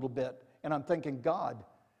restrictions a little bit. And I'm thinking, God,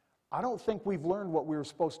 I don't think we've learned what we were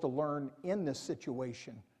supposed to learn in this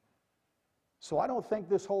situation. So I don't think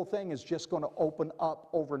this whole thing is just going to open up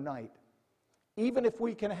overnight. Even if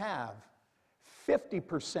we can have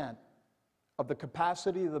 50% of the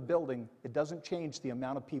capacity of the building, it doesn't change the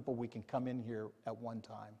amount of people we can come in here at one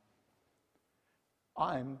time.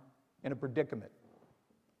 I'm in a predicament.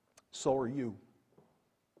 So are you.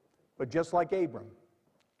 But just like Abram,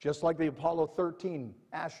 just like the Apollo 13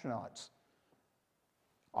 astronauts,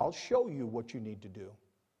 I'll show you what you need to do.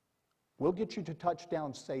 We'll get you to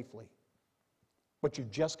touchdown safely. But you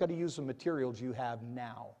just got to use the materials you have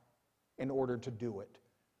now in order to do it.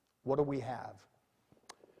 What do we have?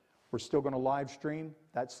 We're still going to live stream.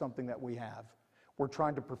 That's something that we have. We're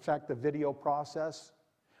trying to perfect the video process.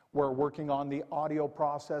 We're working on the audio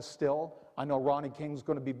process still. I know Ronnie King's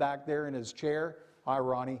going to be back there in his chair. Hi,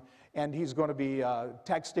 Ronnie. And he's going to be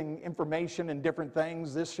texting information and different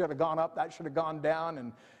things. This should have gone up, that should have gone down.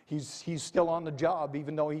 And he's still on the job,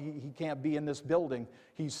 even though he can't be in this building.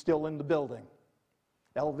 He's still in the building.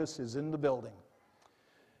 Elvis is in the building.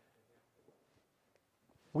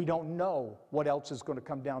 We don't know what else is going to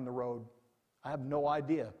come down the road. I have no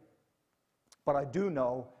idea. But I do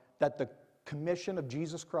know that the commission of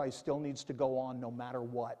Jesus Christ still needs to go on no matter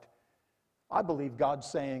what. I believe God's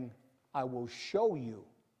saying, I will show you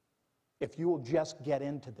if you will just get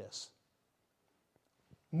into this.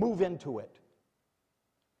 Move into it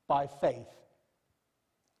by faith.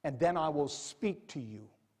 And then I will speak to you.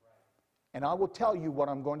 And I will tell you what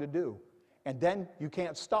I'm going to do. And then you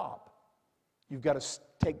can't stop. You've got to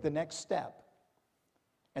take the next step.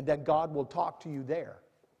 And then God will talk to you there.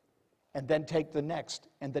 And then take the next,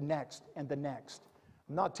 and the next, and the next.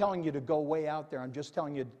 I'm not telling you to go way out there. I'm just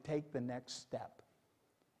telling you to take the next step.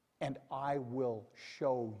 And I will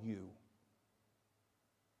show you.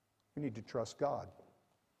 We need to trust God.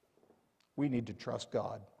 We need to trust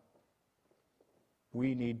God.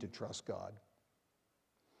 We need to trust God.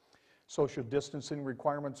 Social distancing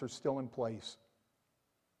requirements are still in place.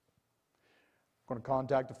 I'm going to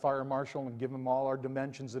contact the fire marshal and give him all our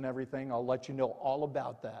dimensions and everything. I'll let you know all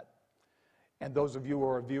about that. And those of you who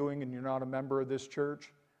are viewing and you're not a member of this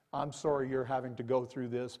church, I'm sorry you're having to go through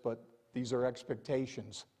this, but these are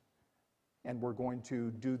expectations. and we're going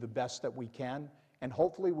to do the best that we can, and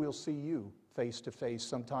hopefully we'll see you face to face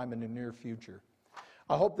sometime in the near future.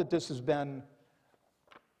 I hope that this has been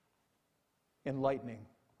enlightening,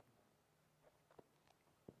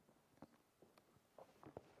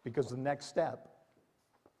 because the next step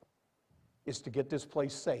is to get this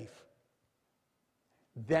place safe,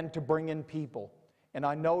 then to bring in people. And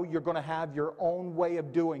I know you're going to have your own way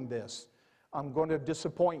of doing this. I'm going to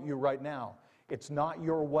disappoint you right now. It's not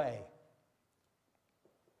your way.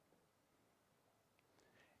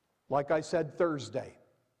 Like I said Thursday,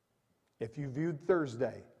 if you viewed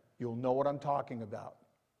Thursday, you'll know what I'm talking about.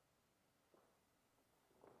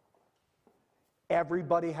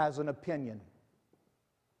 Everybody has an opinion.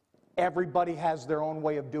 Everybody has their own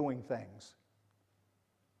way of doing things.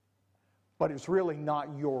 But it's really not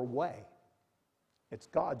your way. It's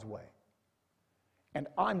God's way. And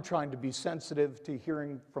I'm trying to be sensitive to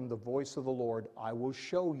hearing from the voice of the Lord. I will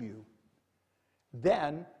show you.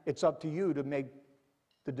 Then it's up to you to make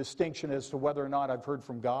the distinction as to whether or not I've heard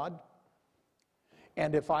from God.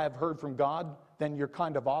 And if I have heard from God, then you're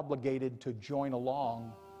kind of obligated to join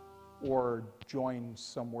along or join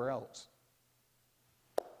somewhere else.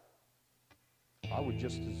 I would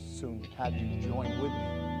just as soon have you join with me.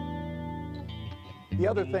 The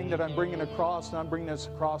other thing that I'm bringing across, and I'm bringing this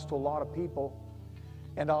across to a lot of people,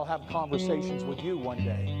 and I'll have conversations with you one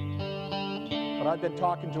day. But I've been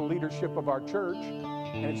talking to the leadership of our church,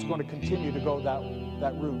 and it's going to continue to go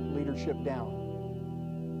that route, leadership down.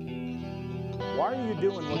 Why are you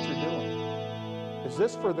doing what you're doing? Is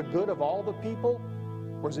this for the good of all the people,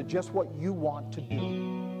 or is it just what you want to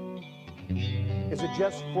do? Is it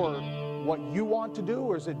just for what you want to do,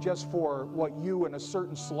 or is it just for what you and a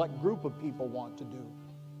certain select group of people want to do?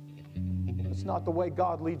 It's not the way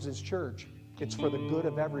God leads His church. It's for the good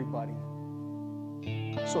of everybody.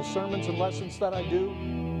 So sermons and lessons that I do,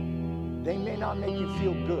 they may not make you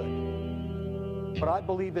feel good, but I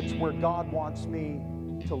believe it's where God wants me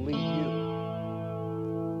to lead you.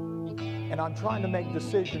 And I'm trying to make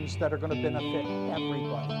decisions that are going to benefit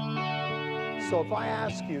everybody. So if I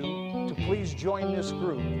ask you to please join this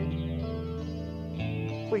group,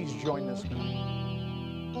 please join this group.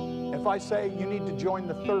 If I say you need to join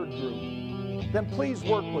the third group, then please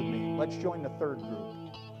work with me. Let's join the third group.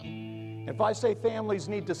 If I say families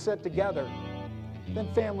need to sit together, then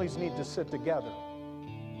families need to sit together.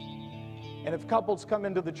 And if couples come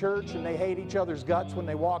into the church and they hate each other's guts when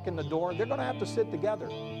they walk in the door, they're going to have to sit together.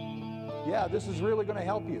 Yeah, this is really going to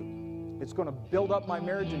help you. It's going to build up my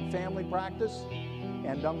marriage and family practice,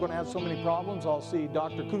 and I'm going to have so many problems. I'll see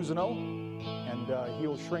Dr. Cousineau, and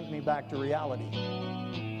he'll shrink me back to reality.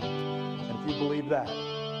 And if you believe that,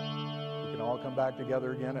 we can all come back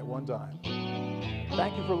together again at one time.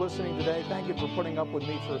 Thank you for listening today. Thank you for putting up with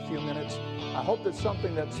me for a few minutes. I hope that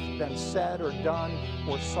something that's been said or done,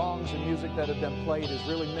 or songs and music that have been played, has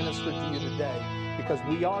really ministered to you today, because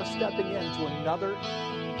we are stepping into another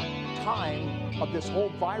time of this whole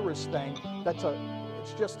virus thing.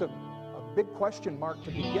 It's just a big question mark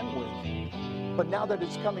to begin with. But now that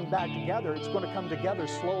it's coming back together, it's going to come together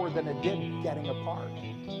slower than it did getting apart.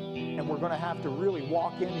 And we're going to have to really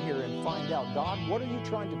walk in here and find out, God, what are you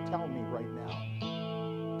trying to tell me right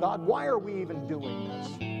now? God, why are we even doing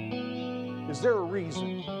this? Is there a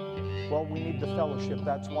reason? Well, we need the fellowship,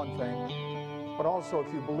 that's one thing. But also,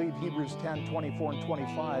 if you believe Hebrews 10, 24 and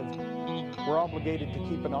 25, we're obligated to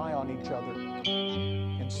keep an eye on each other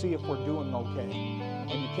and see if we're doing okay.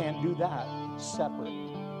 And you can't do that separate.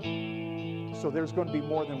 So there's going to be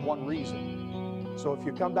more than one reason. So if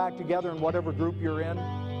you come back together in whatever group you're in,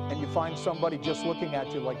 and you find somebody just looking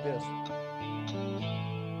at you like this,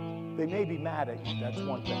 they may be mad at you, that's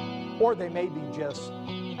one thing. Or they may be just,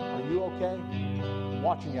 are you okay? I'm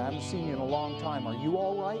watching you, I haven't seen you in a long time. Are you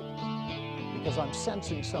all right? Because I'm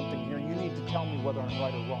sensing something here, and you need to tell me whether I'm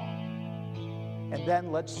right or wrong. And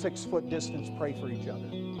then let's 6-foot distance pray for each other.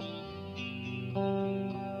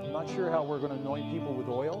 I'm not sure how we're going to anoint people with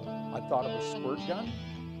oil. I thought of a squirt gun.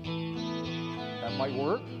 That might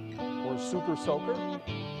work. Or a super soaker.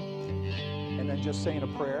 And then just saying a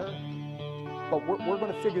prayer. But we're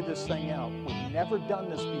going to figure this thing out. We've never done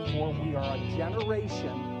this before. We are a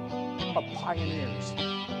generation of pioneers.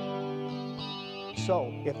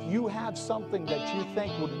 So if you have something that you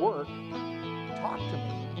think would work, talk to me.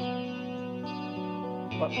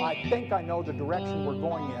 But I think I know the direction we're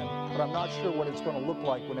going in, but I'm not sure what it's going to look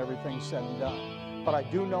like when everything's said and done. But I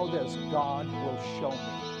do know this, God will show me.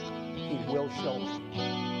 He will show me.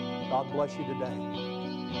 God bless you today.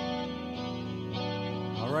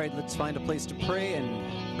 All right, let's find a place to pray and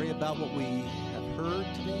pray about what we have heard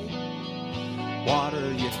today.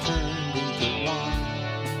 Water you turned into wine.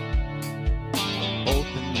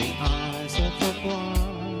 Open the eyes of the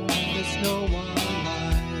blind. There's no one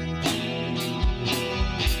like you.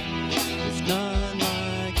 There's none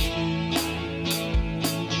like you.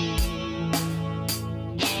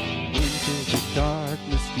 Into the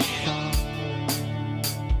darkness we shine.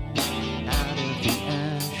 Out of the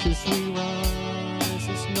ashes we rise.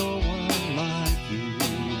 There's no one like you.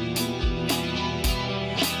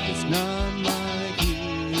 There's none like you.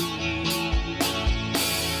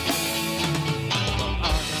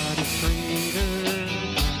 Our God is greater,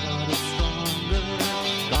 our God is stronger.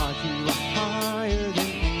 God, you are higher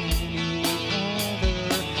than any other.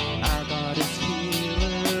 Our God is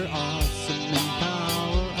healer, awesome in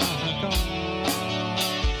power.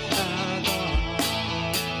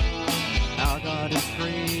 Our God is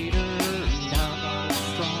greater, and our God is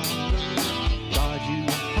stronger. God, you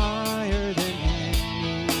are higher than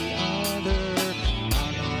any other.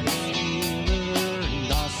 Our God is healer,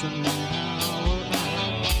 and awesome in power.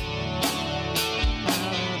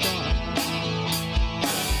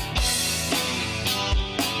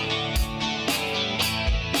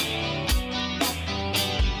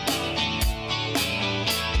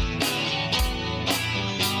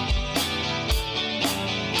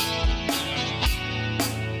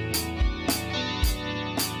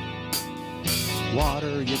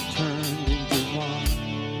 Water you turned into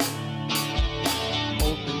wine.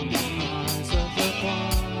 Open the eyes of the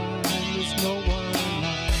blind. There's no one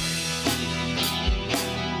like you.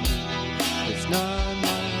 There's none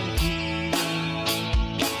like you.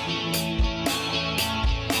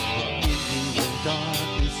 Into the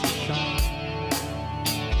darkness you shine.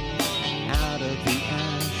 Out of the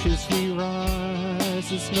ashes we rise.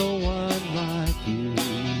 There's no one like you.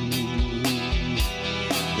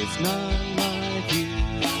 There's none like you.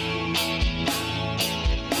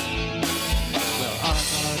 Well, our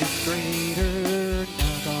God is greater,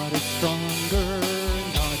 our God is stronger.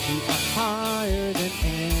 God, you are higher than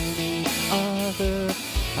any other.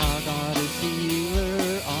 Our God is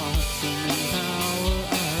healer, awesome in power.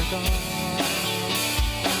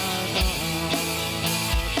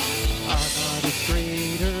 Our God is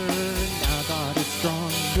greater, our God is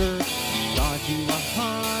stronger. God, you are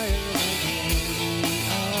higher than any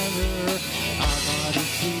other. Our God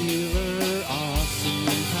is healer, awesome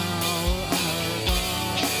in power.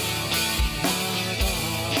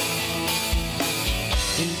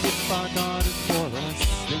 And if our God is for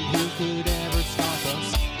us, then who could ever stop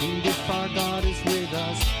us? And if our God is with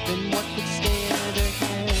us, then what could stand against?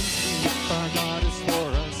 And if our God is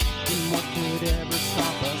for us, then what could ever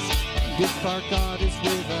stop us? And if our God is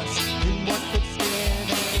with us, then what could stand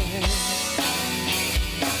against?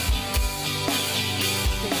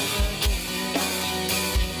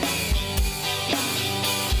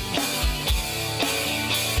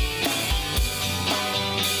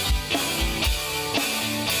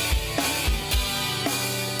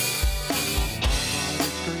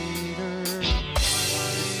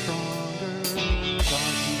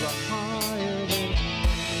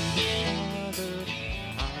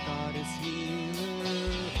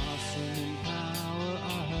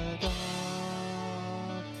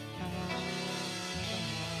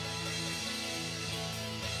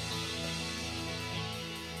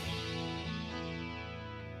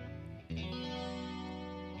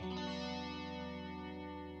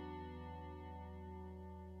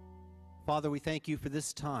 Father, we thank you for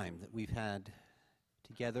this time that we've had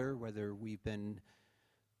together, whether we've been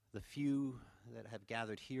the few that have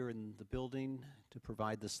gathered here in the building to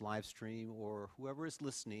provide this live stream, or whoever is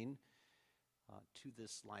listening to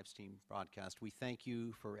this live stream broadcast. We thank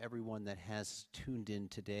you for everyone that has tuned in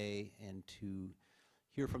today and to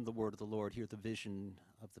hear from the word of the Lord, hear the vision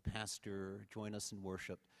of the pastor, join us in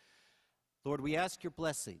worship. Lord, we ask your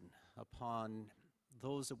blessing upon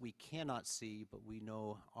those that we cannot see, but we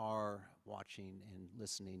know are watching and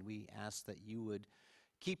listening. We ask that you would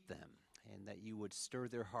keep them and that you would stir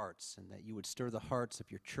their hearts and that you would stir the hearts of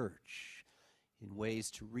your church in ways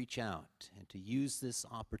to reach out and to use this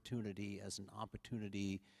opportunity as an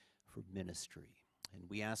opportunity for ministry. And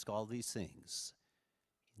we ask all these things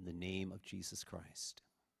in the name of Jesus Christ.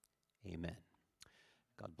 Amen.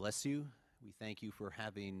 God bless you. We thank you for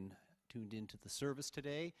having tuned into the service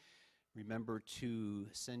today. Remember to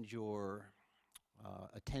send your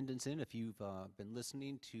attendance in if you've been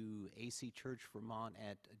listening to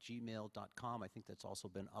acchurchvermont@gmail.com. I think that's also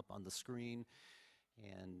been up on the screen.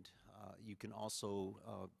 And you can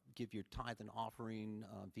also give your tithe and offering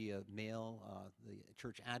via mail, the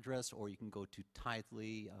church address, or you can go to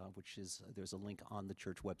Tithely, which is, there's a link on the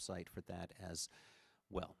church website for that as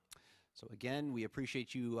well. So again, we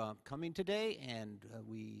appreciate you coming today, and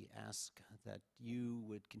we ask that you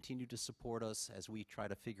would continue to support us as we try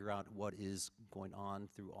to figure out what is going on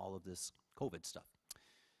through all of this COVID stuff.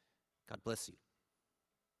 God bless you.